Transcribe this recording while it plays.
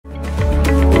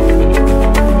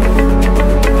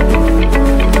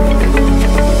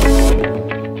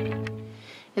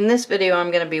this video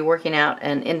I'm going to be working out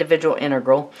an individual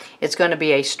integral. It's going to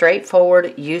be a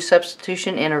straightforward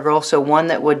U-substitution integral, so one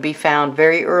that would be found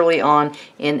very early on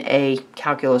in a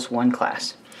Calculus 1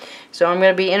 class. So I'm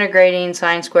going to be integrating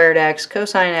sine squared x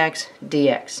cosine x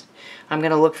dx. I'm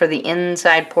going to look for the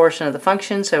inside portion of the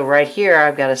function, so right here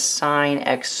I've got a sine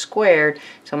x squared,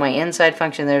 so my inside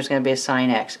function there is going to be a sine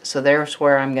x. So there's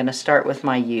where I'm going to start with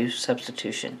my U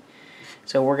substitution.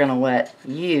 So we're going to let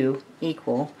U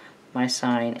equal my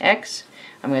sine x.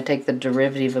 I'm going to take the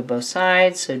derivative of both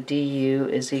sides, so du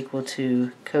is equal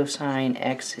to cosine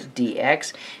x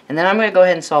dx. And then I'm going to go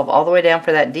ahead and solve all the way down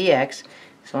for that dx.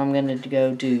 So I'm going to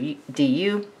go do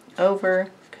du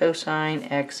over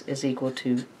cosine x is equal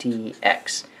to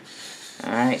dx.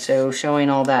 Alright, so showing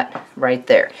all that right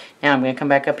there. Now I'm going to come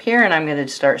back up here and I'm going to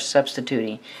start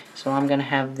substituting. So I'm going to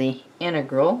have the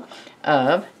integral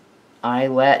of, I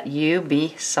let u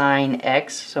be sine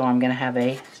x, so I'm going to have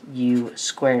a u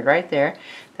squared right there.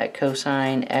 That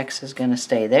cosine x is going to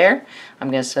stay there.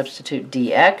 I'm going to substitute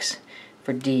dx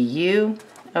for du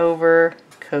over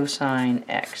cosine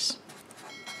x.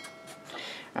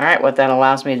 Alright, what that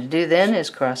allows me to do then is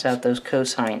cross out those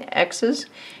cosine x's,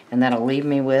 and that'll leave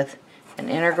me with an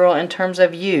integral in terms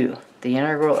of u, the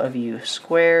integral of u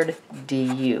squared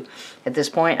du. At this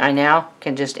point I now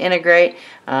can just integrate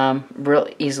real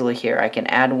easily here. I can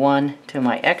add 1 to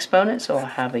my exponent, so I'll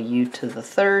have a u to the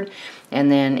third,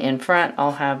 and then in front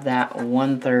I'll have that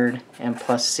 1/3 and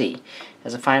plus c.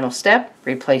 As a final step,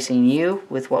 replacing u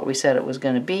with what we said it was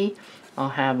going to be, I'll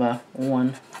have a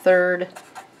 1/3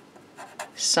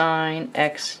 sine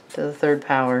x to the third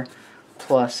power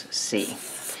plus c.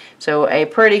 So a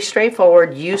pretty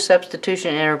straightforward U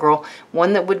substitution integral,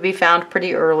 one that would be found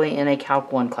pretty early in a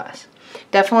Calc 1 class.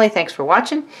 Definitely thanks for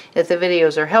watching. If the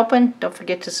videos are helping, don't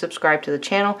forget to subscribe to the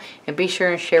channel and be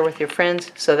sure and share with your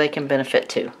friends so they can benefit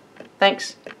too.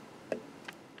 Thanks.